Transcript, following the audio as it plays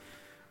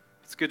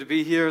good to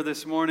be here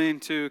this morning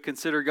to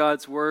consider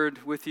God's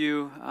Word with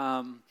you.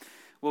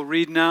 We'll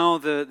read now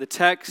the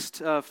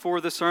text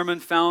for the sermon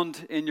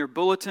found in your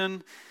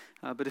bulletin.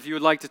 But if you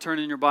would like to turn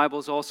in your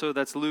Bibles also,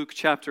 that's Luke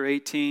chapter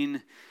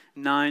 18,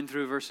 9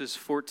 through verses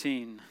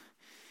 14.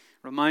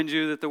 Remind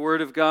you that the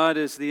Word of God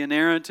is the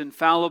inerrant,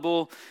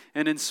 infallible,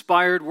 and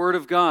inspired Word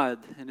of God,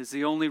 and is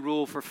the only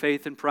rule for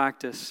faith and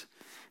practice.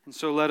 And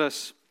so let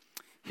us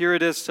hear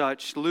it as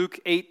such. Luke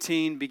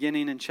 18,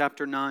 beginning in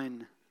chapter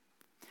 9.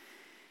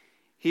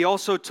 He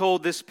also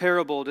told this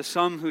parable to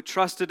some who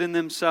trusted in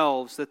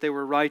themselves that they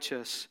were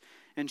righteous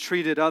and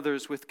treated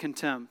others with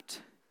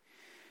contempt.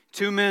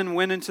 2 men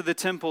went into the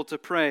temple to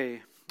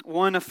pray,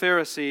 one a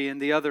Pharisee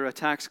and the other a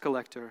tax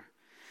collector.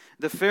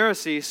 The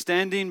Pharisee,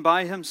 standing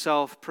by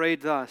himself,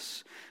 prayed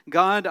thus,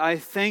 God, I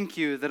thank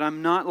you that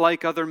I'm not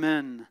like other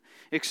men,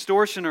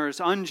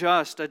 extortioners,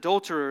 unjust,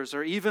 adulterers,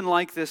 or even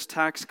like this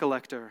tax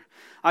collector.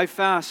 I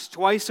fast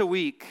twice a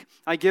week.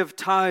 I give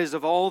tithes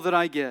of all that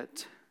I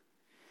get.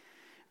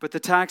 But the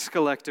tax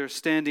collector,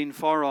 standing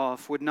far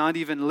off, would not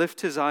even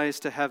lift his eyes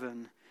to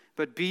heaven,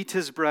 but beat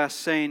his breast,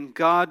 saying,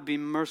 God, be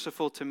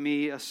merciful to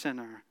me, a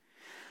sinner.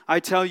 I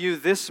tell you,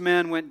 this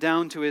man went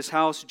down to his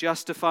house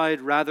justified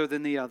rather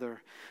than the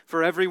other.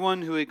 For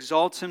everyone who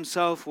exalts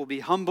himself will be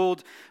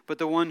humbled, but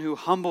the one who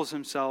humbles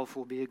himself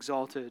will be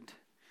exalted.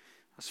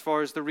 As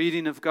far as the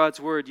reading of God's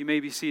Word, you may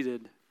be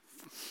seated.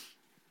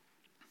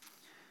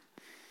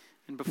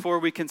 And before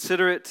we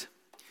consider it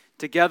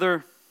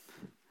together,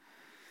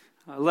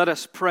 let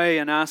us pray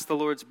and ask the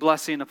Lord's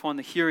blessing upon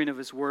the hearing of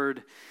His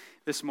Word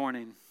this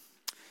morning.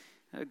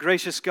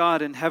 Gracious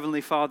God and Heavenly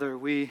Father,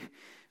 we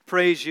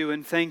praise You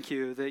and thank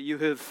You that You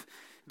have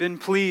been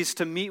pleased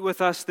to meet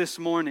with us this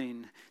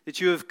morning,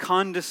 that You have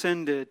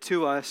condescended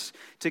to us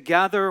to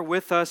gather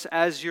with us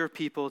as Your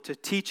people, to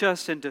teach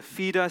us and to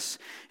feed us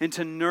and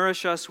to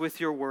nourish us with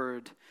Your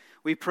Word.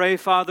 We pray,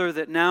 Father,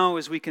 that now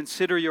as we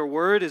consider Your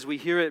Word, as we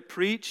hear it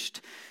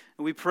preached,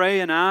 we pray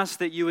and ask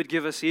that You would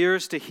give us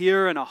ears to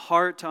hear and a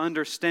heart to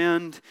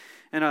understand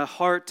and a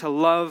heart to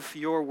love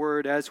Your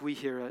Word as we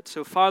hear it.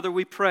 So, Father,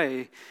 we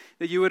pray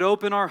that You would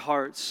open our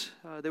hearts,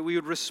 that we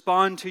would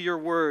respond to Your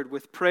Word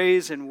with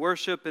praise and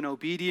worship and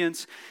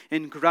obedience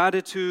and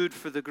gratitude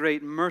for the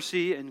great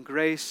mercy and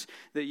grace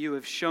that You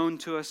have shown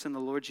to us in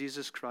the Lord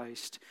Jesus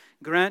Christ.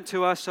 Grant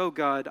to us, O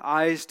God,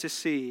 eyes to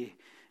see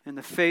and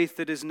the faith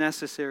that is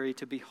necessary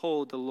to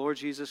behold the Lord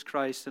Jesus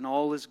Christ in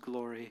all His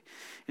glory,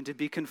 and to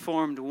be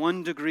conformed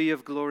one degree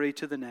of glory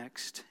to the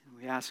next.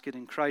 We ask it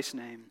in Christ's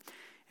name.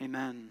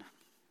 Amen.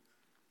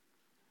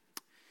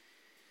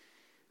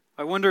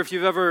 I wonder if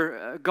you've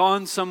ever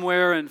gone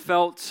somewhere and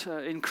felt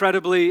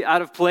incredibly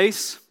out of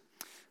place,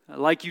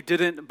 like you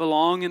didn't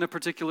belong in a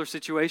particular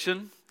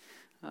situation.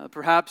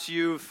 Perhaps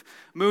you've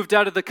moved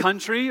out of the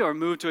country or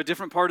moved to a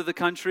different part of the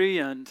country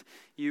and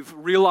you've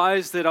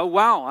realized that, oh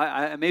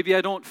wow, maybe I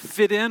don't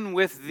fit in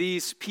with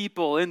these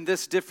people in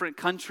this different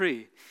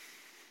country.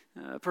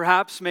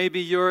 Perhaps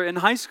maybe you're in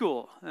high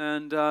school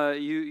and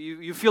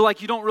you feel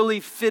like you don't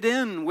really fit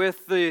in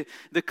with the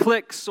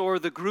cliques or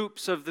the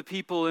groups of the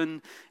people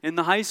in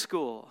the high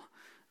school.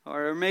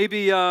 Or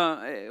maybe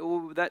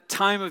that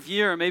time of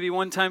year, maybe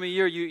one time a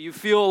year, you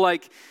feel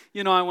like,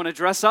 I want to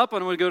dress up, I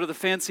want to go to the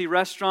fancy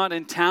restaurant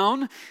in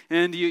town,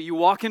 and you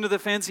walk into the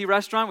fancy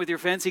restaurant with your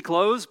fancy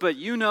clothes, but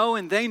you know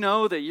and they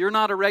know that you're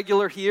not a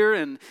regular here,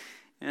 and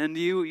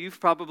you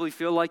probably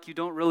feel like you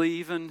don't really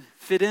even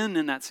fit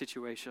in that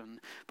situation.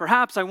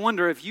 Perhaps, I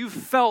wonder if you've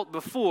felt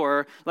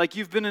before like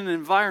you've been in an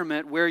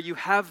environment where you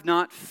have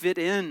not fit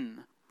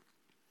in.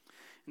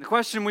 And the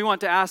question we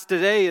want to ask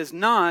today is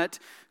not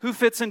who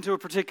fits into a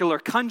particular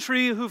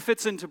country, who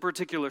fits into a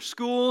particular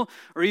school,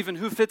 or even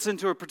who fits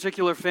into a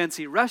particular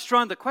fancy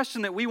restaurant. The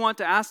question that we want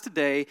to ask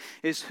today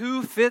is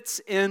who fits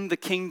in the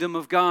kingdom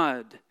of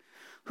God?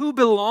 Who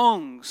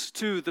belongs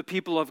to the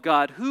people of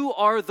God? Who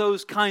are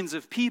those kinds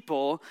of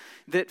people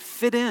that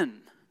fit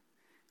in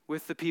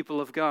with the people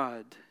of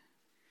God?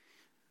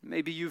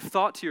 Maybe you've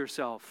thought to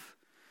yourself,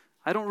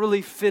 I don't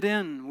really fit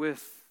in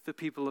with the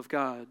people of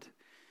God.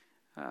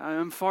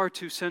 I'm far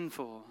too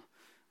sinful.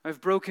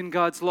 I've broken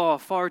God's law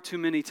far too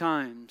many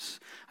times.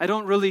 I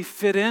don't really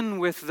fit in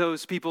with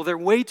those people. They're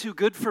way too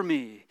good for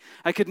me.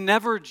 I could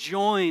never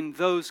join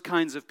those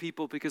kinds of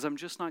people because I'm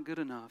just not good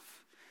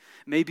enough.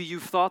 Maybe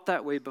you've thought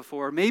that way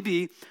before.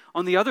 Maybe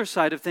on the other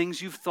side of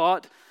things, you've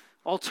thought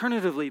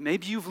alternatively.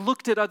 Maybe you've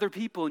looked at other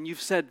people and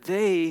you've said,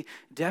 they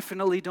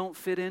definitely don't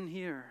fit in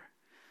here.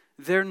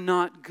 They're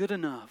not good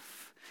enough.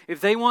 If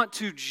they want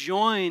to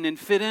join and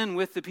fit in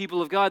with the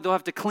people of God, they'll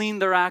have to clean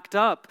their act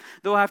up.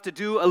 They'll have to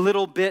do a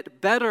little bit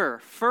better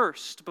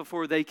first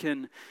before they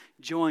can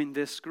join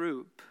this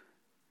group.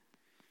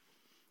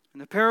 In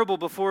the parable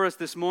before us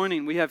this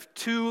morning, we have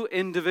 2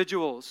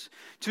 individuals,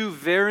 2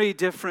 very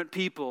different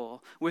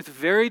people with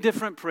very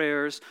different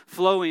prayers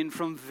flowing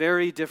from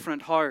very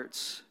different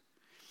hearts.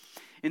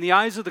 In the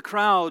eyes of the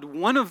crowd,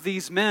 one of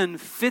these men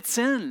fits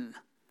in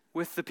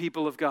with the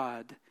people of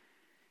God,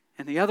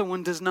 and the other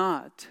one does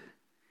not.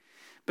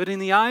 But in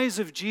the eyes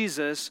of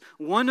Jesus,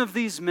 one of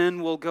these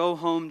men will go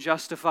home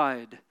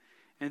justified,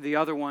 and the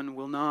other one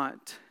will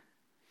not.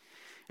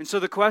 And so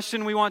the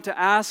question we want to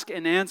ask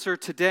and answer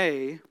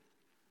today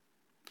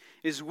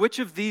is, which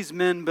of these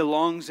men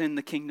belongs in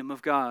the kingdom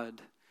of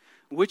God?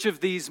 Which of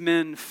these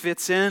men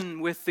fits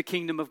in with the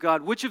kingdom of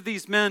God? Which of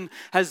these men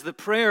has the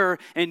prayer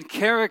and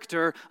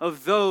character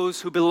of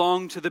those who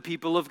belong to the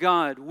people of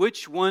God?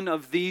 Which one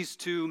of these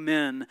two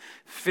men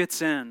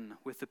fits in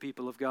with the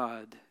people of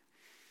God?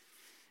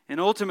 And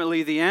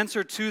ultimately, the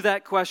answer to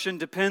that question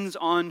depends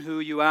on who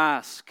you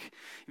ask.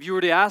 If you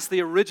were to ask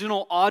the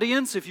original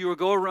audience, if you were to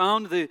go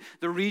around the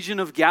region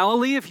of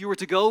Galilee, if you were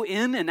to go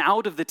in and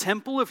out of the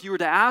temple, if you were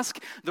to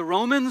ask the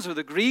Romans or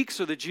the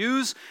Greeks or the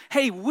Jews,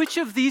 hey, which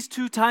of these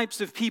two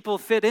types of people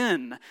fit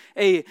in?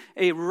 A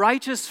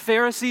righteous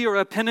Pharisee or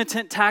a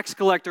penitent tax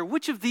collector?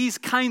 Which of these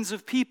kinds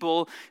of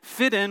people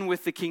fit in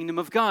with the kingdom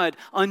of God?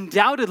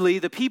 Undoubtedly,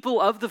 the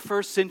people of the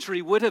first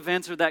century would have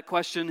answered that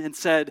question and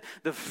said,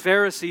 the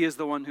Pharisee is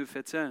the one who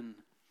fits in,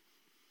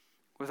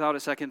 without a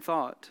second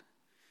thought.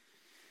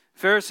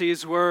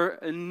 Pharisees were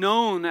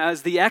known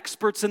as the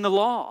experts in the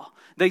law.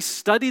 They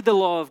studied the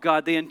law of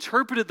God. They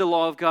interpreted the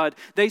law of God.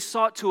 They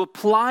sought to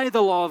apply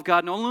the law of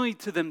God not only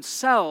to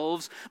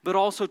themselves, but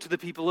also to the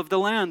people of the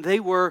land. They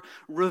were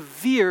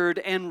revered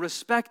and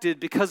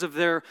respected because of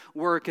their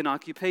work and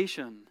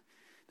occupation.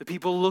 The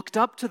people looked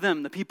up to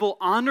them. The people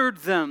honored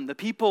them. The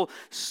people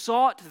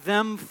sought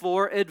them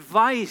for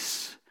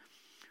advice.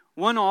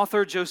 One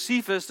author,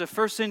 Josephus, a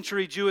first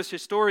century Jewish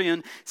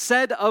historian,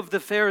 said of the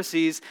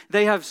Pharisees,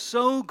 they have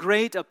so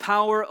great a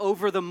power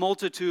over the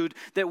multitude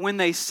that when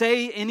they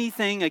say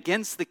anything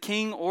against the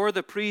king or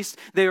the priest,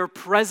 they are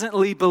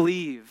presently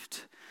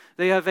believed.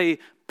 They have a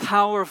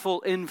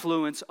powerful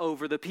influence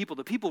over the people.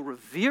 The people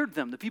revered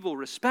them. The people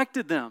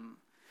respected them.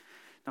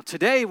 Now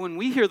today, when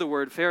we hear the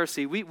word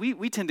Pharisee,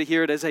 we tend to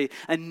hear it as a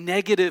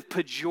negative,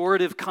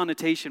 pejorative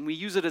connotation. We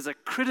use it as a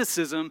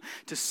criticism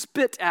to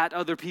spit at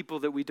other people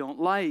that we don't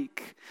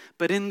like.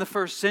 But in the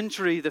first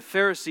century, the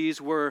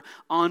Pharisees were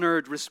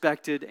honored,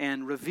 respected,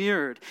 and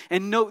revered.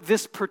 And note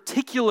this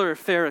particular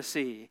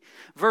Pharisee.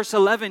 Verse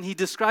 11, he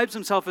describes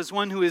himself as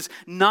one who is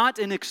not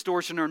an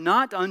extortioner,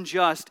 not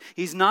unjust.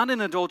 He's not an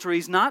adulterer.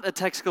 He's not a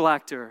tax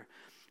collector.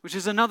 Which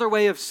is another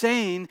way of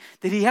saying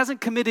that he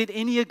hasn't committed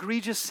any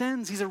egregious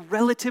sins. He's a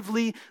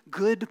relatively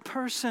good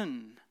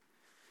person.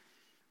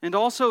 And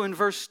also in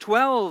verse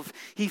 12,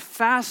 he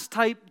fasts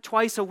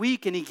twice a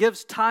week and he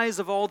gives tithes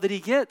of all that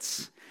he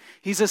gets.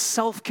 He's a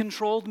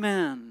self-controlled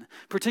man,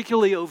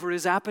 particularly over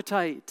his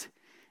appetite.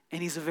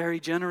 And he's a very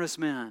generous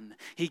man.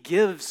 He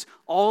gives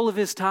all of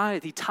his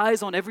tithe. He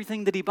tithes on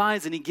everything that he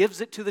buys and he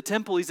gives it to the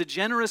temple. He's a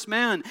generous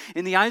man.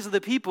 In the eyes of the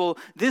people,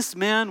 this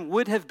man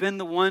would have been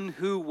the one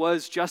who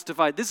was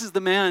justified. This is the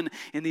man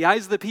in the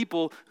eyes of the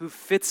people who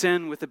fits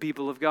in with the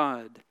people of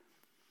God.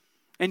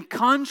 And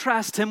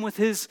contrast him with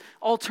his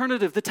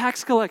alternative, the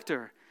tax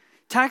collector.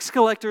 Tax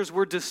collectors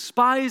were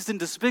despised and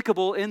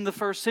despicable in the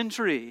first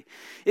century.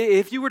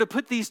 If you were to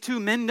put these two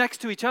men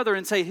next to each other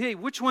and say, hey,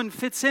 which one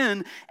fits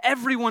in?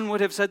 Everyone would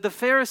have said the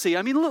Pharisee.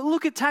 I mean,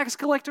 look at tax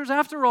collectors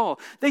after all.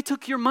 They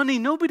took your money.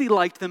 Nobody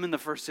liked them in the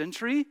first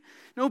century.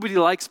 Nobody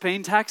likes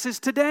paying taxes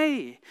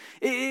today.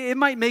 It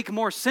might make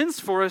more sense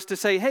for us to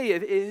say, hey,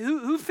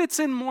 who fits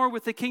in more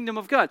with the kingdom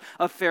of God?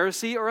 A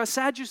Pharisee or a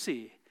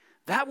Sadducee?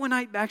 That one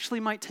actually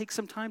might take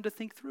some time to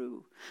think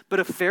through. But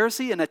a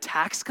Pharisee and a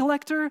tax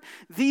collector,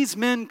 these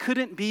men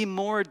couldn't be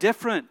more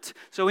different.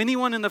 So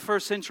anyone in the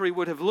first century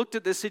would have looked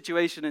at this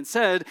situation and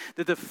said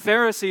that the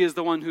Pharisee is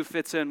the one who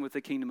fits in with the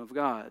kingdom of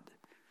God.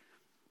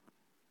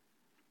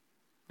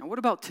 Now what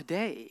about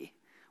today?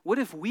 What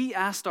if we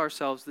asked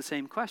ourselves the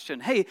same question?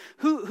 Hey,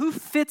 who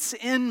fits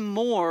in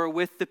more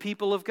with the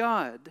people of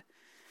God?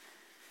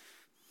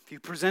 You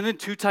presented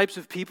two types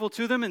of people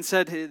to them and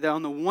said, hey,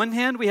 on the one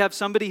hand, we have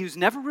somebody who's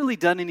never really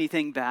done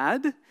anything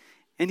bad,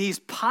 and he's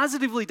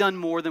positively done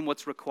more than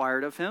what's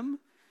required of him.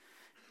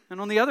 And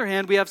on the other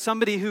hand, we have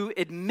somebody who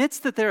admits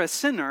that they're a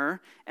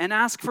sinner and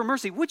asks for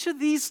mercy. Which of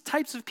these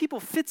types of people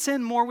fits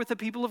in more with the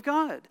people of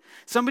God?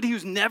 Somebody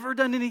who's never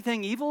done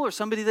anything evil, or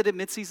somebody that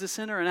admits he's a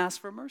sinner and asks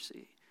for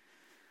mercy?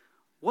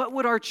 What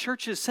would our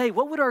churches say?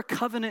 What would our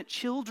covenant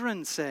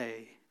children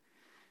say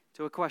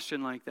to a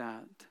question like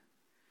that?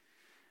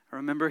 I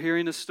remember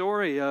hearing a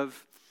story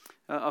of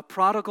a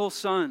prodigal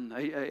son,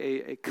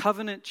 a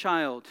covenant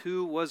child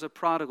who was a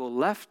prodigal,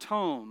 left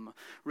home,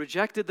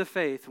 rejected the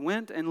faith,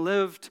 went and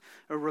lived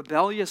a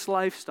rebellious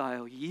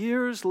lifestyle.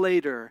 Years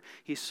later,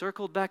 he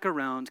circled back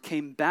around,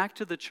 came back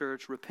to the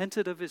church,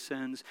 repented of his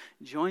sins,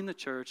 joined the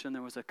church, and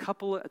there was a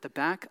couple at the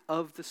back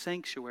of the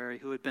sanctuary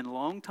who had been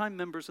longtime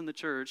members in the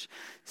church,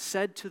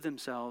 said to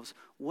themselves,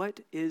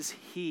 "What is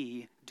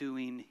he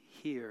doing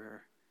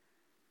here?"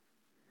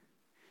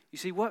 You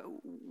see,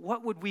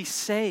 what would we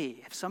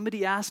say if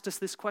somebody asked us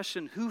this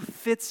question? Who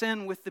fits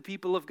in with the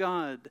people of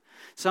God?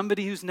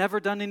 Somebody who's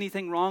never done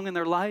anything wrong in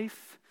their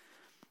life?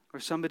 Or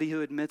somebody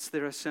who admits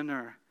they're a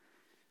sinner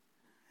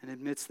and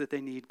admits that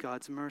they need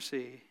God's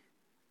mercy?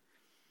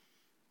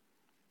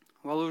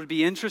 Well, it would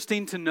be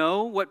interesting to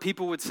know what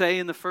people would say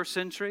in the first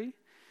century.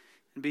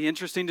 It'd be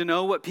interesting to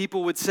know what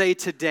people would say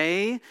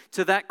today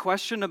to that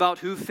question about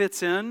who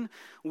fits in.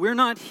 We're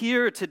not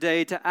here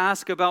today to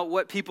ask about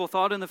what people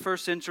thought in the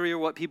first century or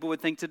what people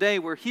would think today.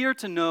 We're here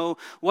to know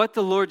what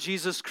the Lord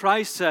Jesus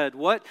Christ said,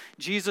 what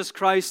Jesus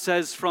Christ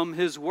says from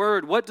His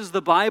Word. What does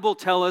the Bible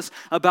tell us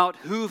about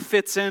who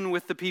fits in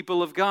with the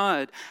people of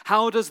God?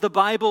 How does the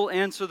Bible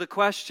answer the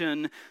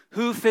question,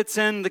 who fits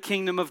in the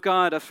kingdom of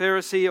God, a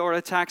Pharisee or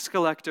a tax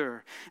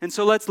collector? And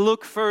so let's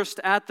look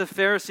first at the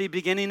Pharisee,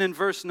 beginning in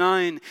verse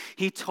 9.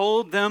 He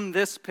told them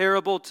this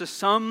parable to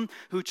some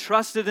who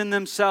trusted in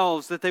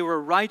themselves that they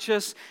were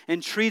righteous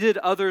and treated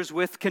others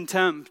with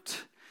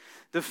contempt.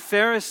 The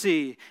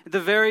Pharisee, the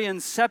very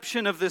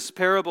inception of this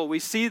parable, we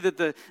see that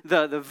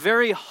the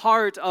very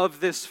heart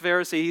of this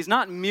Pharisee, he's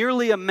not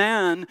merely a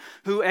man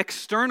who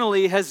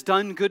externally has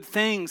done good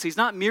things. He's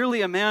not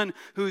merely a man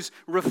who's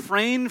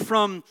refrained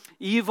from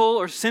evil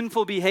or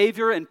sinful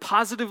behavior and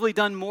positively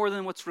done more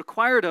than what's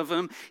required of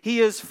him. He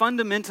is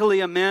fundamentally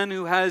a man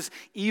who has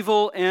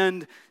evil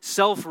and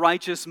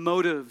self-righteous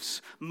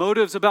motives.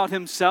 Motives about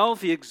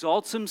himself. He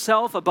exalts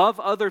himself above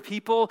other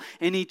people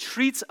and he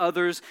treats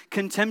others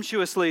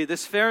contemptuously.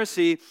 This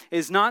Pharisee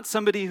is not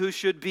somebody who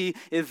should be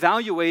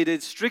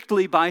evaluated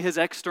strictly by his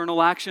external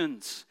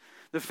actions.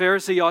 The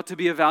Pharisee ought to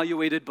be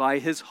evaluated by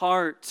his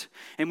heart.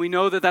 And we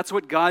know that that's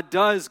what God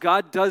does.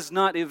 God does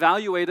not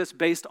evaluate us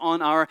based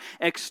on our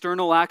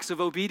external acts of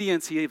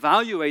obedience. He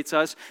evaluates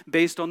us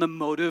based on the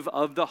motive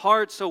of the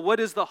heart. So what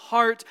is the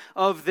heart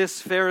of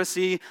this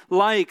Pharisee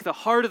like? The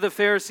heart of the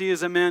Pharisee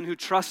is a man who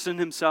trusts in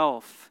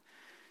himself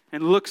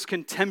and looks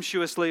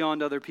contemptuously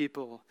on other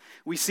people.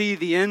 We see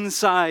the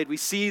inside, we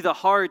see the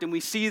heart, and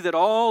we see that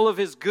all of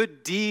his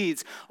good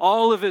deeds,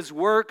 all of his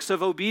works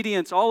of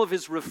obedience, all of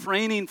his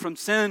refraining from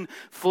sin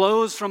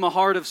flows from a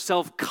heart of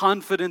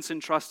self-confidence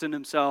and trust in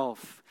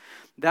himself.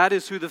 That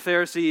is who the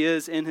Pharisee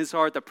is in his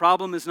heart. The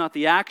problem is not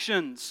the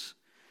actions.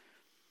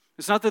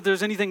 It's not that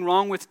there's anything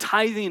wrong with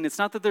tithing. It's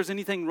not that there's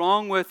anything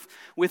wrong with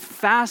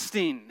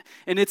fasting.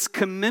 And it's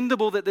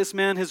commendable that this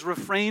man has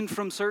refrained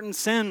from certain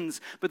sins.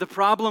 But the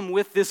problem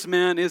with this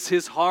man is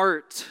his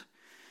heart.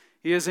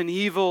 He has an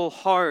evil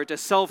heart, a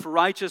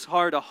self-righteous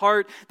heart, a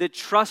heart that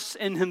trusts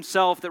in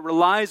himself, that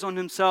relies on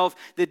himself,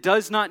 that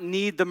does not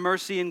need the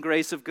mercy and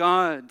grace of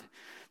God.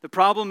 The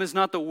problem is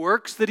not the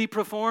works that he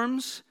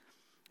performs,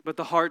 but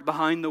the heart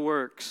behind the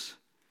works.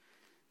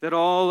 That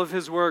all of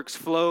his works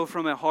flow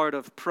from a heart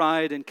of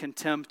pride and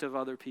contempt of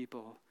other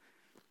people.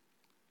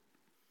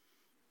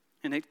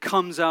 And it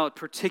comes out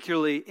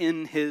particularly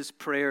in his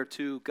prayer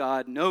to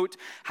God. Note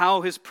how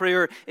his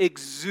prayer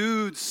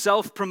exudes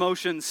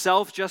self-promotion,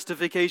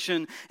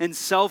 self-justification, and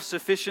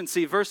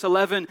self-sufficiency. Verse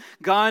 11,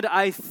 God,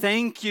 I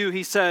thank you,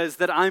 he says,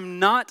 that I'm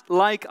not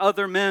like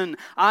other men.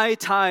 I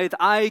tithe,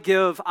 I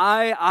give,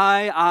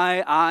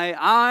 I.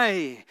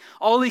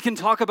 All he can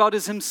talk about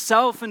is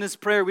himself in his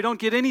prayer. We don't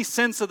get any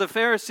sense of the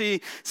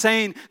Pharisee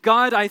saying,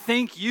 God, I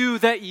thank you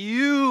that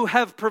you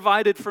have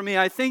provided for me.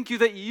 I thank you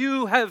that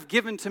you have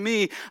given to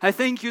me. I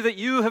thank you that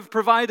you have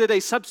provided a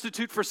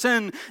substitute for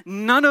sin.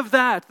 None of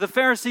that. The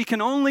Pharisee can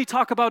only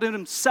talk about it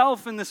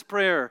himself in this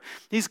prayer.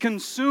 He's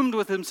consumed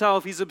with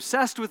himself. He's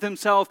obsessed with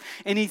himself.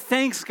 And he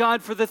thanks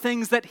God for the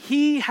things that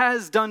he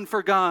has done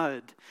for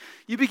God.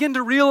 You begin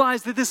to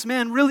realize that this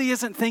man really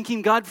isn't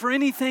thanking God for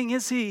anything,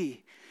 is he?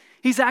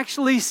 He's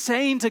actually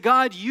saying to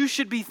God, you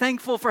should be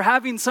thankful for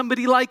having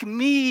somebody like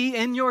me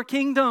in your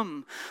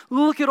kingdom.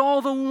 Look at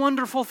all the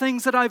wonderful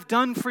things that I've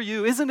done for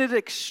you. Isn't it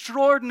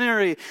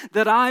extraordinary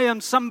that I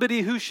am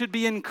somebody who should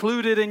be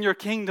included in your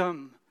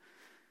kingdom?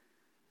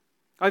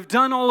 I've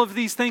done all of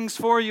these things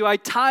for you. I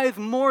tithe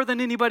more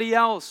than anybody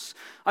else.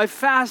 I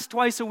fast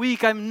twice a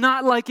week. I'm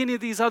not like any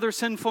of these other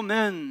sinful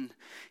men.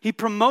 He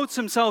promotes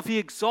himself. He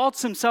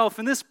exalts himself.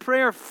 And this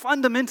prayer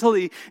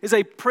fundamentally is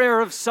a prayer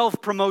of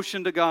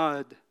self-promotion to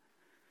God.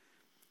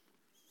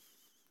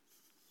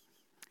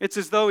 It's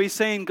as though he's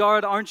saying,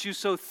 God, aren't you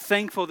so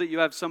thankful that you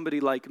have somebody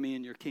like me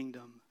in your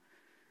kingdom?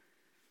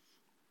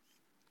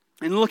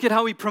 And look at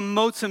how he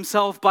promotes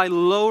himself by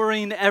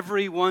lowering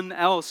everyone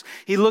else.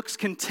 He looks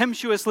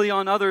contemptuously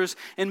on others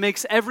and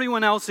makes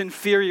everyone else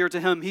inferior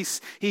to him.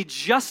 He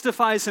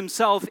justifies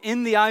himself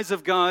in the eyes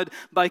of God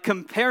by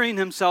comparing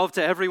himself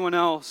to everyone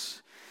else.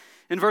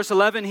 In verse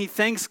 11, he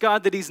thanks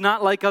God that he's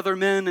not like other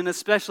men, and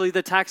especially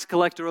the tax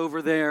collector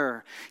over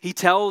there. He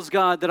tells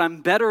God that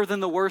I'm better than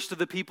the worst of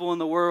the people in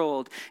the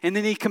world. And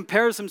then he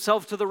compares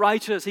himself to the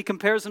righteous. He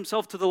compares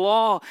himself to the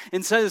law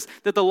and says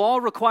that the law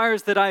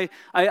requires that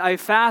I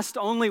fast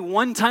only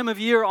one time of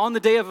year on the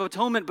Day of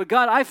Atonement. But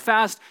God, I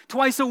fast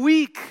twice a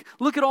week.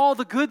 Look at all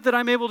the good that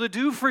I'm able to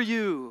do for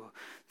you.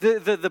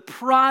 The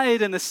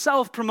pride and the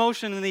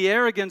self-promotion and the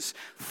arrogance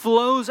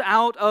flows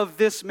out of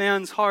this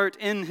man's heart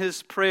in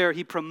his prayer.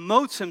 He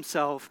promotes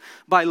himself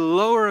by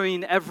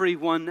lowering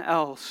everyone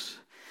else.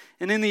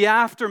 And in the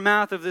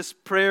aftermath of this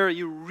prayer,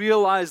 you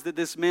realize that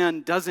this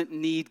man doesn't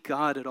need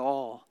God at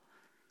all.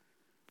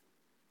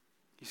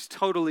 He's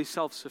totally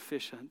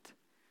self-sufficient.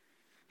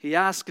 He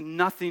asks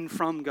nothing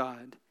from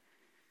God.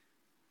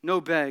 No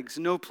begs,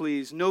 no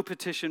pleas, no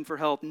petition for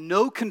help,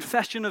 no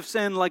confession of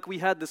sin like we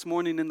had this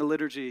morning in the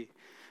liturgy.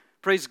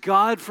 Praise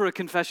God for a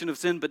confession of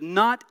sin, but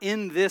not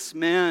in this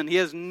man. He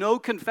has no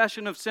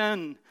confession of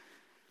sin.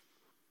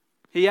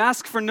 He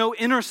asked for no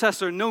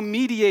intercessor, no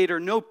mediator,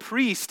 no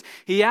priest.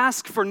 He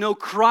asked for no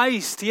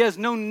Christ. He has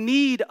no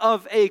need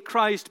of a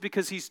Christ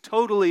because he's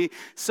totally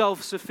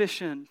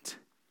self-sufficient.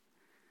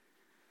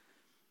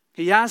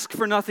 He asked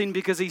for nothing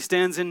because he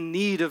stands in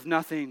need of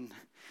nothing.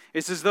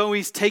 It's as though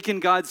he's taken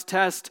God's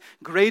test,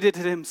 graded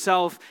it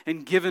himself,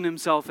 and given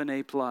himself an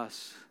A+.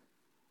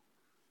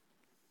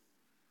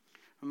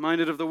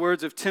 Reminded of the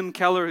words of Tim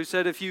Keller, who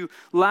said, if you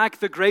lack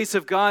the grace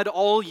of God,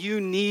 all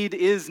you need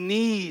is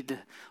need.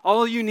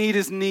 All you need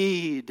is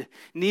need.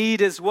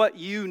 Need is what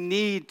you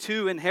need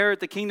to inherit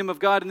the kingdom of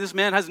God, and this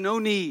man has no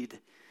need.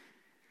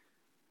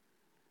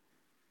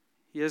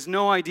 He has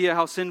no idea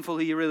how sinful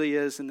he really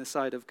is in the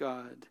sight of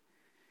God.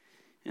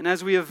 And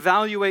as we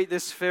evaluate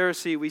this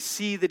Pharisee, we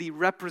see that he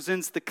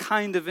represents the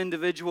kind of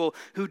individual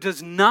who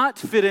does not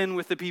fit in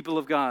with the people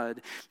of God.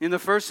 In the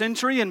first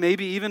century, and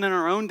maybe even in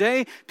our own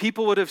day,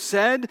 people would have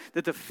said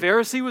that the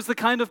Pharisee was the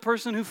kind of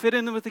person who fit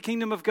in with the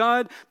kingdom of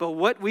God. But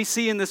what we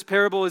see in this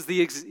parable is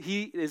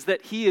that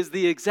he is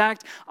the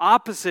exact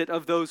opposite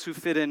of those who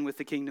fit in with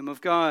the kingdom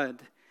of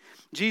God.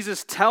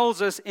 Jesus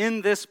tells us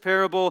in this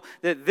parable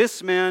that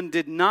this man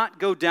did not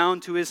go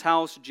down to his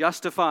house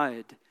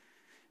justified.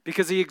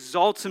 Because he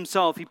exalts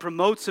himself, he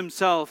promotes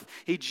himself,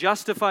 he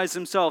justifies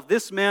himself.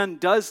 This man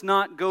does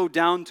not go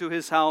down to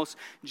his house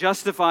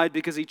justified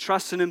because he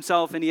trusts in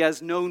himself and he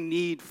has no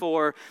need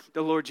for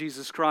the Lord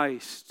Jesus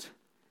Christ.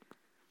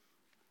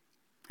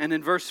 And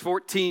in verse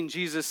 14,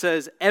 Jesus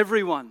says,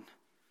 everyone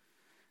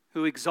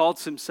who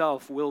exalts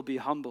himself will be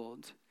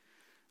humbled.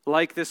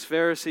 Like this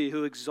Pharisee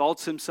who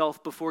exalts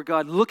himself before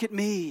God, look at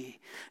me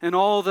and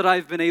all that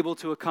I've been able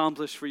to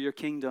accomplish for your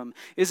kingdom.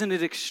 Isn't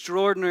it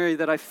extraordinary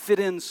that I fit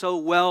in so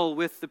well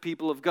with the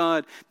people of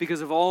God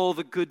because of all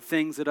the good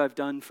things that I've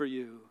done for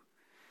you?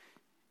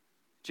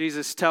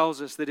 Jesus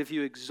tells us that if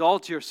you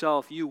exalt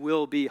yourself, you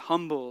will be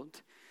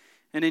humbled.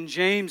 And in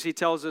James, he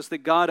tells us that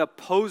God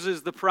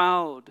opposes the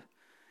proud.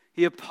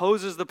 He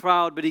opposes the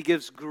proud, but he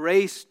gives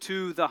grace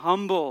to the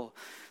humble.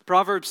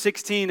 Proverbs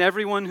 16,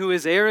 everyone who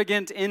is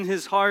arrogant in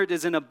his heart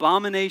is an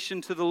abomination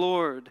to the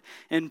Lord,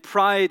 and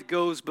pride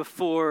goes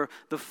before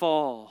the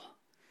fall.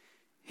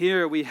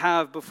 Here we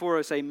have before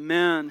us a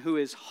man who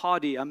is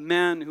haughty, a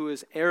man who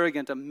is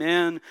arrogant, a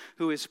man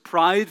who is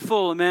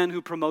prideful, a man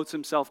who promotes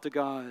himself to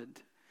God.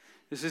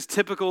 This is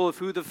typical of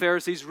who the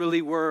Pharisees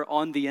really were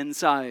on the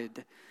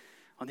inside.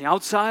 On the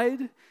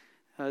outside,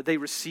 they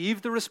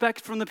received the respect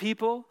from the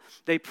people.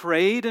 They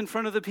prayed in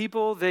front of the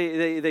people.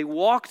 They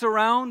walked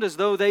around as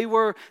though they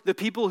were the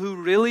people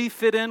who really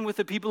fit in with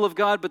the people of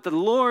God. But the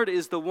Lord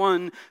is the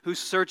one who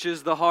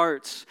searches the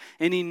hearts.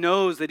 And he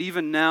knows that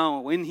even now,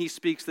 when he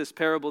speaks this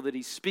parable, that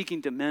he's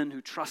speaking to men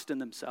who trust in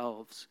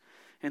themselves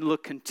and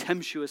look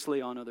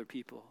contemptuously on other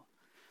people.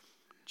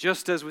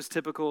 Just as was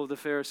typical of the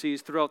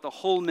Pharisees throughout the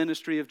whole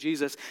ministry of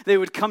Jesus, they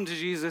would come to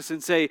Jesus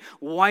and say,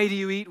 why do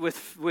you eat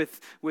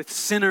with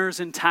sinners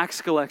and tax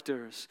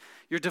collectors?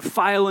 You're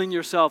defiling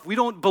yourself. We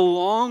don't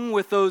belong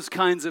with those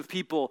kinds of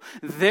people.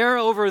 They're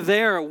over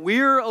there.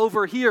 We're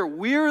over here.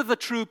 We're the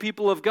true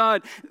people of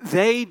God.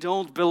 They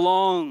don't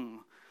belong.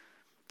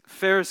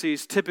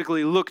 Pharisees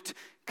typically looked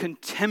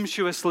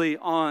contemptuously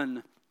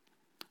on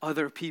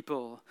other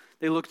people.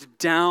 They looked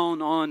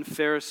down on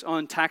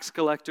tax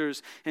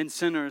collectors and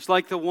sinners,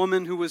 like the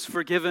woman who was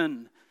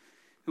forgiven,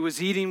 who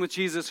was eating with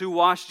Jesus, who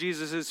washed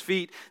Jesus'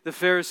 feet. The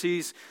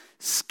Pharisees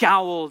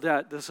scowled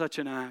at such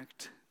an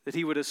act, that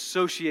he would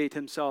associate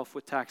himself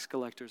with tax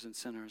collectors and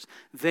sinners.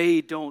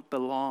 They don't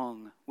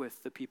belong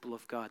with the people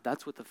of God.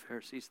 That's what the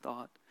Pharisees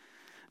thought.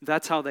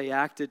 That's how they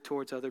acted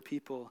towards other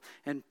people.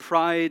 And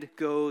pride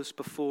goes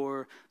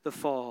before the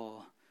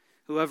fall.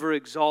 Whoever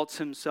exalts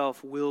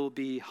himself will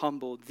be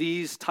humbled.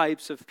 These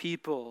types of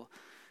people,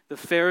 the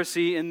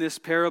Pharisee in this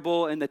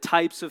parable and the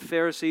types of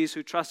Pharisees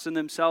who trust in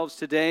themselves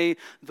today,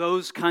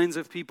 those kinds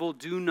of people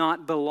do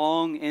not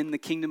belong in the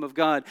kingdom of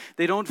God.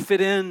 They don't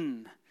fit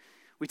in.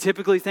 We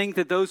typically think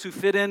that those who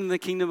fit in the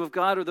kingdom of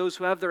God are those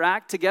who have their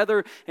act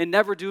together and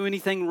never do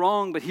anything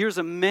wrong. But here's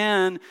a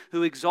man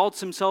who exalts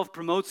himself,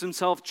 promotes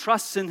himself,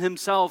 trusts in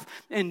himself,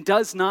 and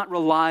does not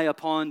rely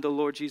upon the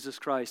Lord Jesus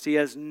Christ. He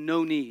has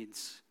no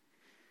needs.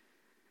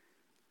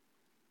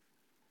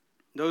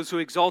 Those who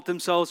exalt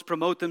themselves,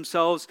 promote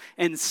themselves,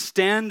 and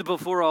stand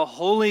before a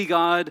holy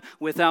God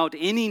without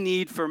any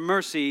need for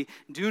mercy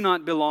do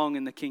not belong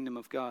in the kingdom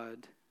of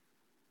God.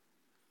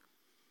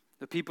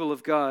 The people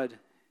of God,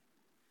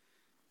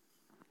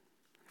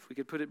 if we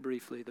could put it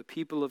briefly, the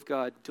people of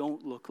God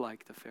don't look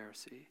like the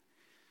Pharisee.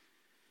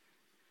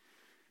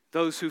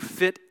 Those who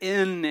fit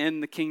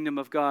in the kingdom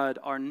of God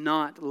are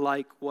not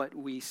like what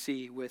we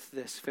see with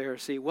this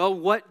Pharisee. Well,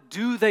 what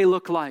do they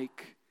look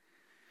like?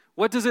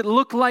 What does it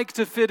look like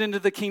to fit into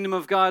the kingdom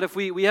of God? If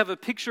we have a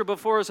picture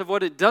before us of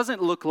what it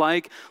doesn't look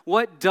like,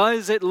 what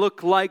does it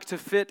look like to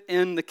fit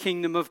in the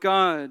kingdom of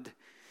God?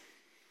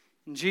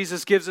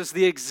 Jesus gives us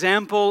the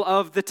example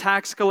of the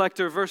tax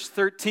collector. Verse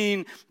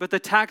 13, but the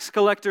tax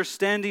collector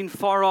standing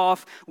far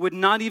off would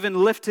not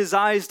even lift his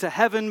eyes to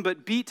heaven,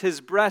 but beat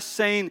his breast,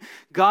 saying,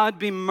 God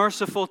be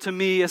merciful to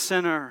me, a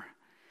sinner.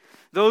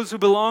 Those who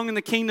belong in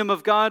the kingdom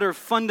of God are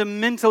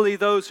fundamentally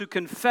those who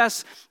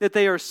confess that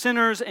they are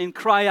sinners and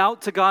cry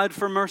out to God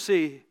for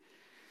mercy.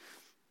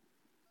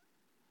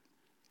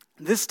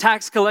 This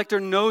tax collector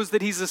knows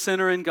that he's a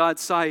sinner in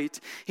God's sight.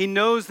 He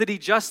knows that he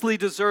justly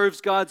deserves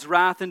God's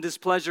wrath and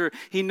displeasure.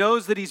 He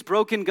knows that he's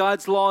broken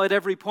God's law at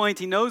every point.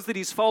 He knows that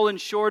he's fallen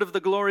short of the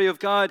glory of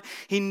God.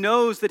 He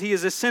knows that he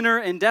is a sinner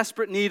in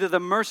desperate need of the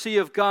mercy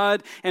of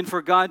God and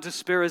for God to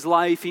spare his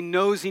life. He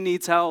knows he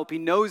needs help. He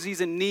knows he's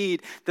in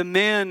need. The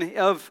man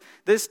of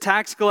this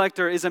tax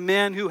collector is a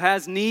man who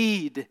has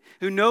need,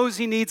 who knows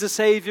he needs a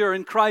Savior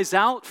and cries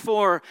out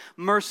for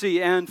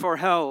mercy and for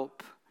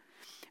help.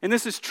 And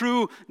this is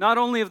true not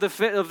only of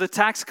the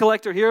tax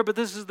collector here, but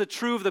this is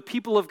true of the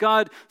people of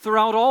God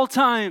throughout all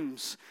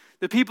times.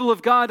 The people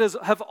of God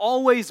have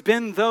always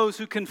been those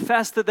who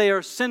confess that they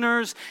are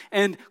sinners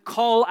and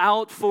call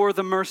out for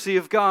the mercy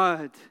of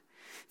God.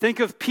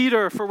 Think of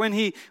Peter, for when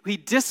he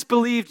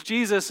disbelieved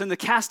Jesus in the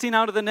casting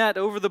out of the net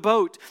over the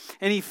boat,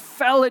 and he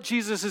fell at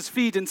Jesus'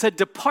 feet and said,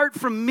 "Depart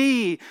from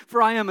me,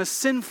 for I am a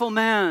sinful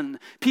man."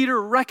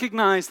 Peter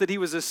recognized that he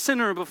was a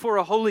sinner before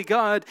a holy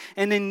God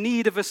and in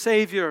need of a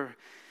Savior.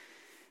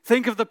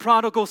 Think of the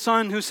prodigal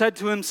son who said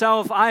to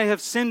himself, I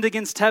have sinned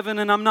against heaven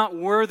and I'm not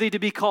worthy to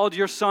be called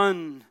your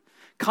son.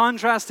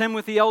 Contrast him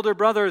with the elder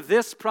brother.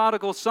 This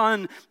prodigal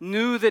son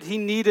knew that he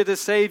needed a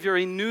Savior.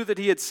 He knew that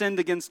he had sinned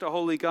against a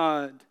holy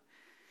God.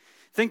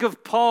 Think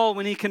of Paul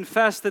when he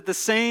confessed that the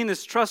sane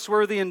is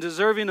trustworthy and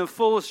deserving of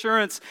full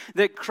assurance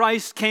that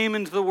Christ came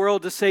into the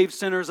world to save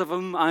sinners, of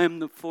whom I am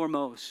the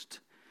foremost.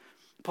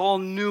 Paul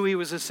knew he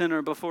was a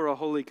sinner before a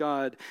holy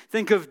God.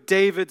 Think of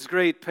David's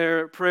great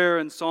prayer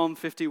in Psalm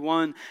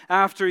 51.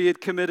 After he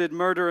had committed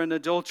murder and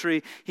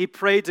adultery, he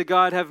prayed to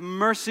God, have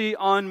mercy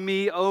on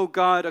me, O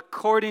God,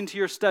 according to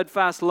your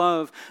steadfast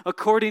love,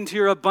 according to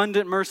your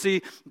abundant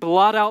mercy,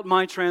 blot out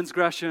my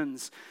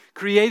transgressions.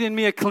 Create in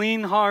me a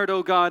clean heart,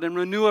 O God, and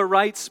renew a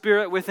right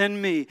spirit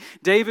within me.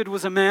 David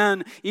was a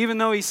man, even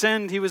though he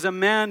sinned, he was a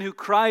man who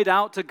cried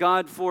out to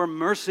God for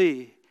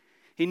mercy.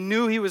 He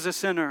knew he was a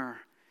sinner.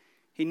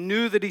 He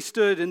knew that he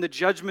stood in the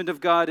judgment of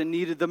God and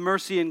needed the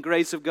mercy and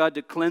grace of God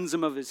to cleanse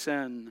him of his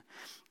sin.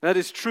 That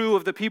is true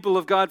of the people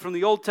of God from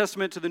the Old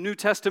Testament to the New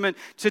Testament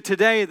to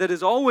today. That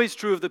is always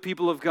true of the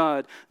people of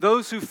God.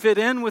 Those who fit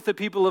in with the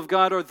people of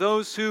God are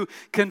those who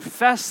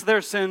confess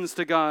their sins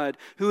to God,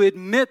 who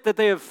admit that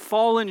they have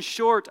fallen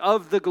short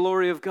of the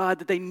glory of God,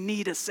 that they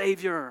need a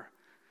Savior.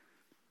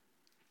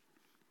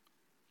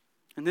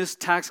 And this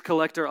tax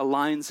collector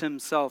aligns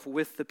himself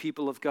with the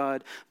people of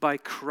God by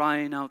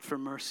crying out for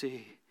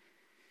mercy.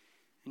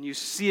 And you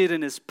see it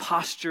in his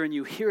posture and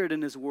you hear it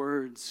in his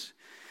words.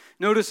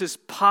 Notice his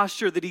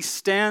posture, that he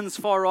stands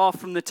far off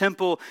from the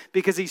temple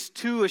because he's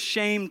too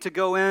ashamed to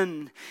go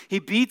in. He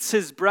beats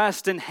his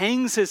breast and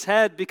hangs his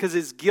head because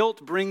his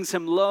guilt brings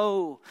him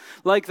low.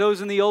 Like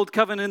those in the Old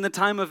Covenant in the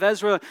time of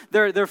Ezra,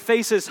 their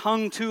faces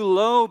hung too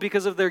low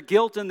because of their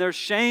guilt and their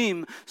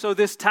shame. So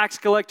this tax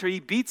collector, he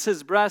beats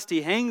his breast,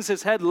 he hangs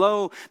his head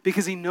low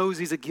because he knows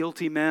he's a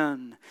guilty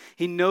man.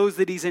 He knows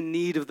that he's in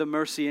need of the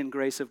mercy and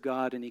grace of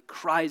God, and he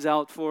cries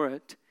out for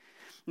it.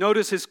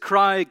 Notice his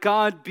cry,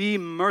 God be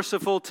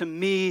merciful to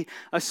me,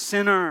 a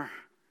sinner.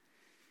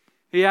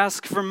 He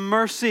asks for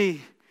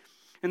mercy.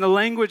 And the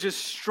language is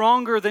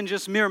stronger than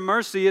just mere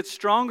mercy. It's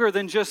stronger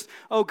than just,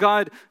 oh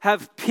God,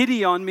 have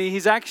pity on me.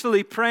 He's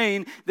actually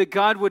praying that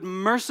God would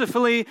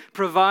mercifully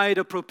provide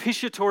a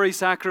propitiatory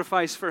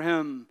sacrifice for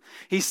him.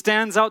 He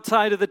stands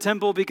outside of the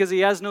temple because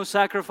he has no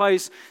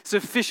sacrifice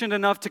sufficient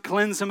enough to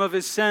cleanse him of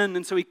his sin.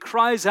 And so he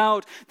cries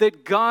out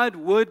that God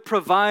would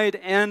provide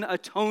an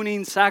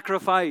atoning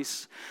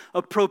sacrifice,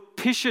 a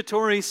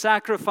propitiatory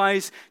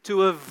sacrifice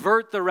to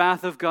avert the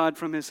wrath of God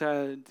from his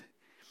head.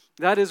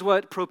 That is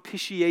what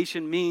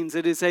propitiation means.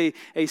 It is a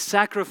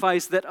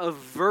sacrifice that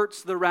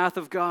averts the wrath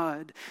of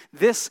God.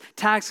 This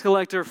tax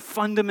collector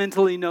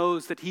fundamentally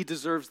knows that he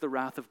deserves the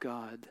wrath of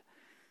God,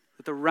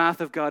 that the wrath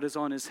of God is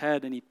on his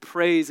head, and he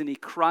prays and he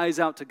cries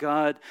out to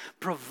God,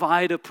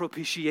 provide a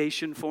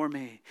propitiation for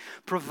me,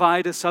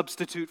 provide a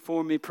substitute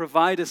for me,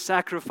 provide a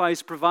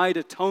sacrifice, provide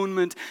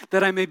atonement,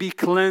 that I may be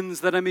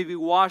cleansed, that I may be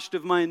washed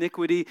of my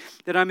iniquity,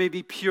 that I may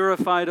be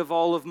purified of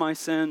all of my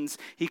sins.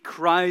 He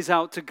cries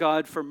out to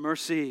God for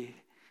mercy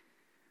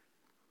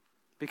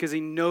because he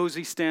knows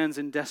he stands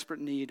in desperate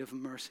need of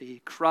mercy.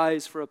 He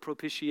cries for a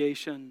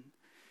propitiation.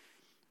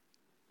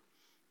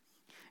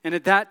 And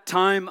at that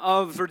time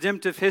of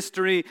redemptive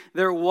history,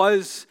 there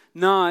was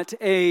not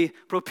a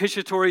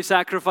propitiatory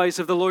sacrifice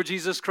of the Lord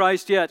Jesus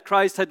Christ yet.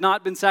 Christ had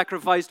not been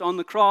sacrificed on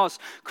the cross.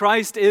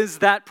 Christ is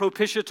that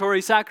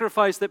propitiatory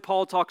sacrifice that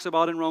Paul talks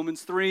about in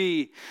Romans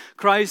 3.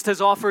 Christ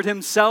has offered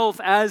himself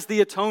as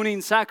the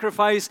atoning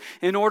sacrifice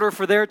in order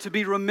for there to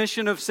be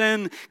remission of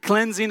sin,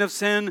 cleansing of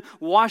sin,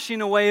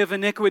 washing away of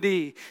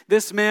iniquity.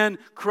 This man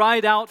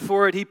cried out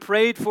for it. He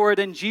prayed for it,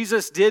 and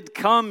Jesus did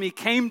come. He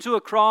came to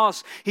a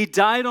cross. He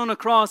died on a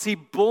cross. He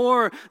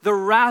bore the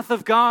wrath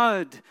of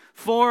God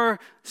for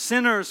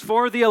sinners,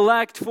 for the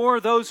elect, for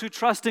those who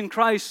trust in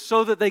Christ,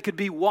 so that they could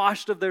be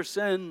washed of their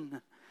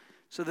sin,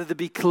 so that they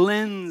be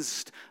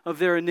cleansed of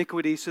their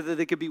iniquity, so that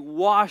they could be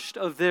washed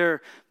of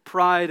their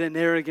pride and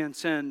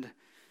arrogance and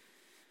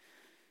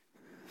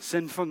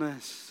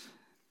sinfulness.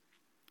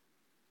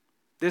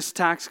 This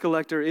tax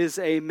collector is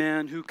a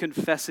man who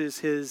confesses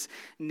his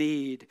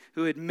need,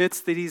 who admits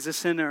that he's a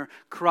sinner,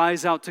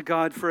 cries out to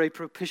God for a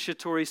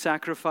propitiatory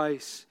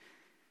sacrifice,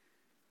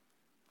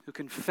 who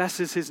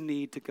confesses his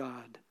need to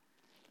God.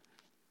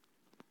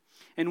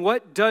 And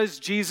what does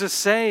Jesus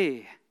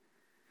say?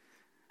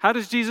 How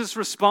does Jesus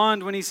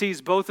respond when he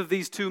sees both of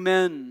these two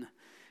men?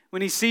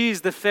 When he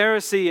sees the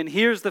Pharisee and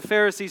hears the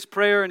Pharisee's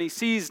prayer, and he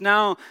sees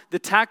now the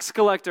tax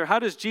collector, how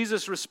does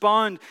Jesus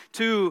respond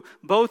to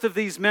both of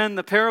these men?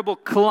 The parable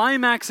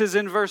climaxes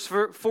in verse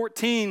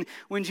 14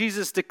 when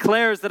Jesus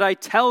declares that I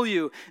tell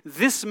you,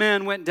 this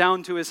man went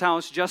down to his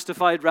house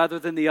justified rather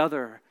than the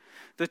other.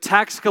 The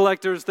tax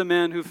collector is the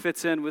man who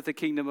fits in with the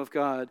kingdom of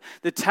God.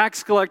 The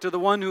tax collector, the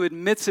one who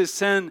admits his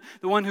sin,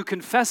 the one who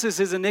confesses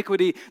his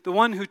iniquity, the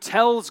one who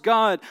tells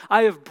God,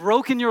 I have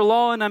broken your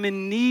law and I'm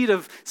in need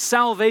of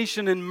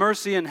salvation and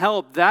mercy and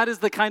help. That is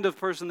the kind of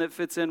person that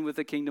fits in with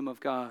the kingdom of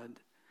God.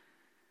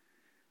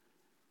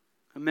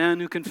 A man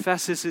who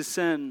confesses his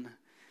sin.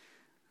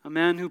 A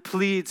man who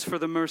pleads for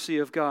the mercy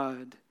of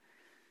God.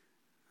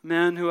 A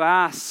man who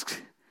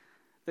asks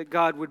that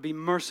God would be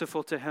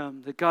merciful to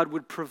him, that God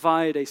would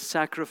provide a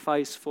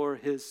sacrifice for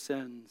his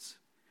sins.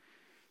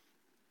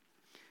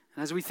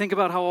 And as we think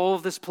about how all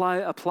of this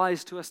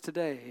applies to us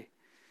today,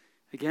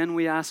 again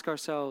we ask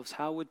ourselves,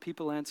 how would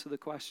people answer the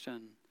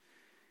question,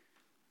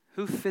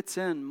 who fits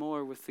in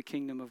more with the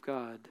kingdom of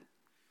God?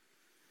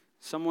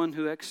 Someone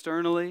who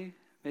externally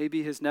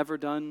maybe has never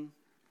done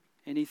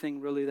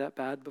anything really that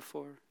bad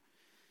before?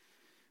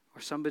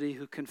 Or somebody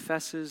who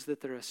confesses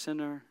that they're a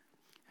sinner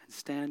and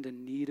stand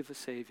in need of a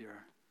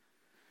Savior?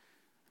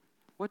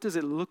 What does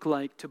it look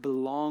like to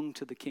belong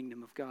to the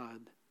kingdom of God?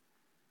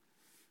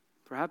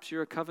 Perhaps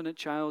you're a covenant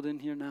child in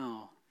here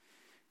now,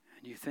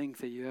 and you think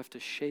that you have to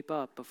shape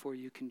up before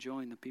you can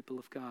join the people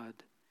of God.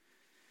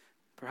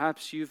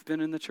 Perhaps you've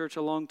been in the church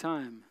a long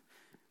time.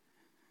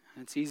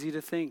 And it's easy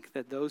to think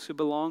that those who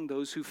belong,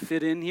 those who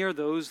fit in here,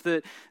 those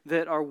that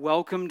are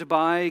welcomed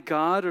by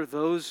God, are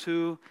those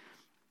who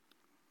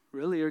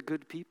really are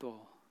good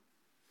people.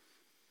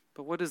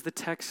 But what does the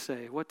text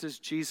say? What does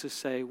Jesus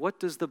say? What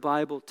does the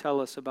Bible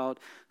tell us about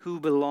who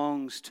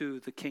belongs to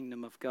the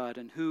kingdom of God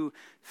and who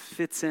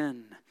fits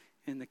in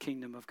the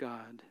kingdom of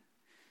God?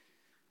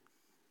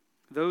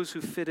 Those who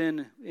fit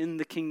in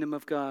the kingdom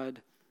of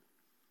God,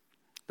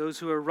 those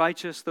who are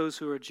righteous, those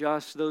who are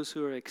just, those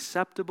who are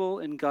acceptable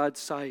in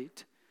God's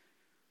sight,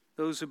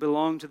 those who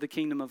belong to the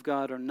kingdom of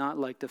God are not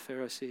like the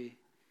Pharisee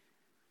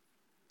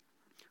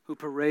who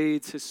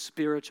parades his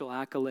spiritual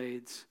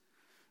accolades,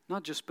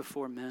 not just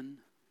before men,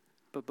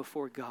 but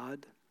before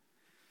God,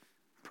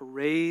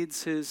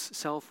 parades his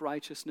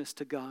self-righteousness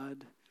to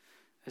God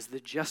as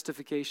the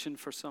justification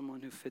for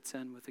someone who fits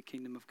in with the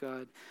kingdom of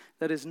God.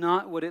 That is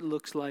not what it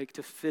looks like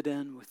to fit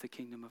in with the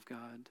kingdom of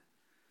God.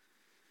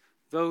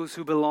 Those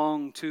who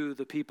belong to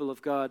the people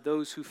of God,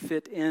 those who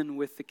fit in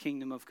with the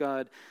kingdom of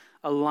God,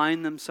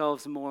 align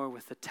themselves more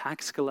with the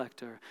tax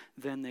collector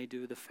than they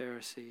do the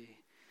Pharisee.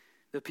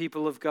 The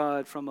people of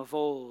God from of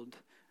old,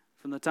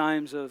 from the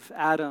times of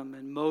Adam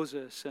and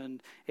Moses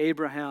and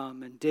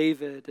Abraham and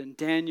David and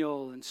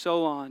Daniel and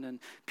so on, and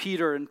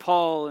Peter and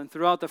Paul, and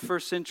throughout the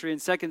first century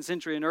and second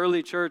century and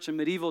early church and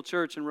medieval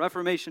church and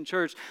Reformation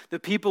church, the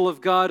people of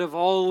God have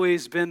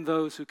always been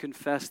those who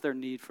confess their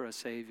need for a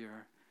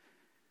Savior,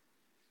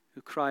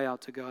 who cry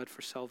out to God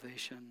for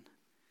salvation.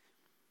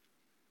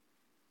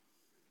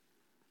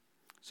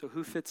 So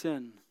who fits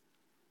in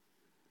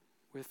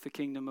with the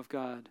kingdom of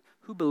God?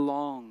 Who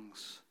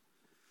belongs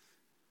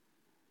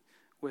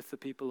with the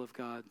people of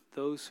God?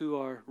 Those who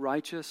are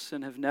righteous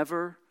and have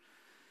never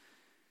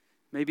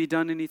maybe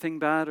done anything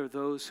bad, or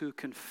those who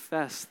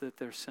confess that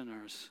they're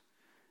sinners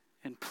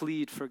and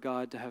plead for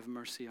God to have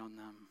mercy on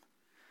them?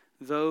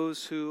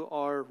 Those who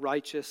are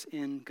righteous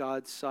in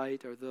God's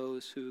sight are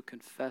those who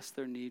confess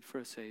their need for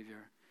a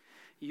Savior.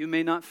 You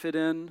may not fit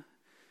in.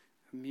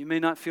 You may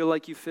not feel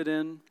like you fit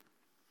in.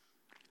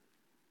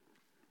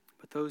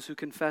 But those who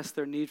confess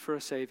their need for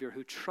a Savior,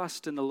 who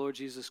trust in the Lord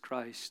Jesus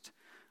Christ,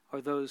 are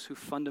those who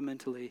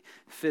fundamentally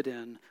fit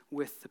in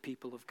with the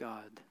people of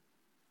God.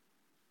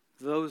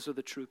 Those are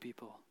the true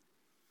people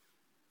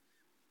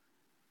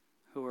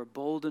who are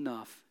bold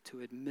enough to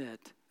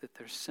admit that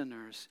they're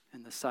sinners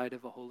in the sight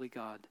of a holy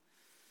God.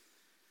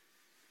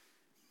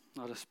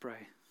 Let us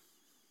pray.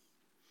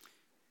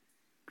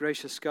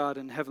 Gracious God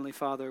and Heavenly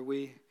Father,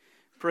 we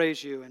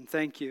praise you and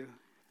thank you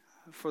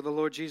for the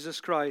Lord Jesus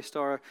Christ,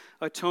 our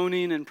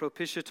atoning and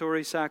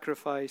propitiatory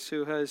sacrifice,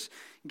 who has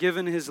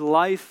given his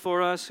life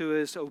for us, who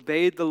has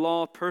obeyed the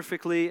law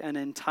perfectly and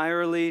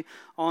entirely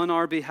on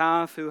our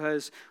behalf, who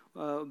has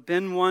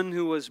been one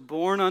who was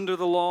born under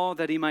the law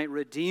that he might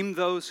redeem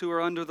those who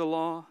are under the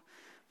law.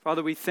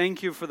 Father, we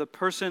thank you for the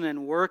person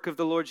and work of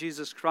the Lord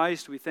Jesus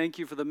Christ. We thank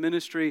you for the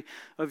ministry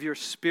of your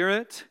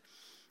Spirit,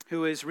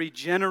 who has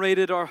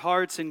regenerated our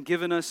hearts and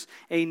given us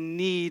a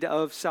need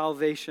of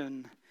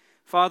salvation.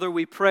 Father,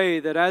 we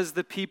pray that as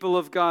the people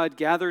of God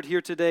gathered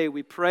here today,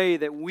 we pray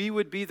that we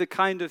would be the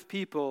kind of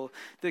people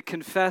that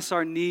confess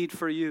our need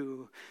for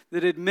you,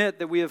 that admit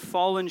that we have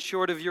fallen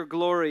short of your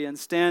glory and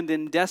stand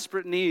in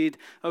desperate need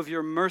of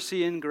your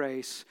mercy and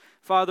grace.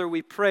 Father,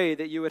 we pray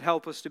that you would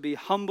help us to be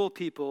humble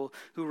people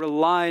who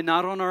rely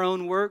not on our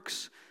own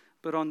works,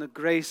 but on the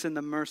grace and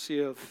the mercy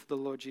of the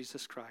Lord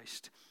Jesus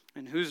Christ,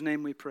 in whose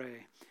name we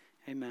pray.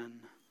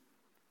 Amen.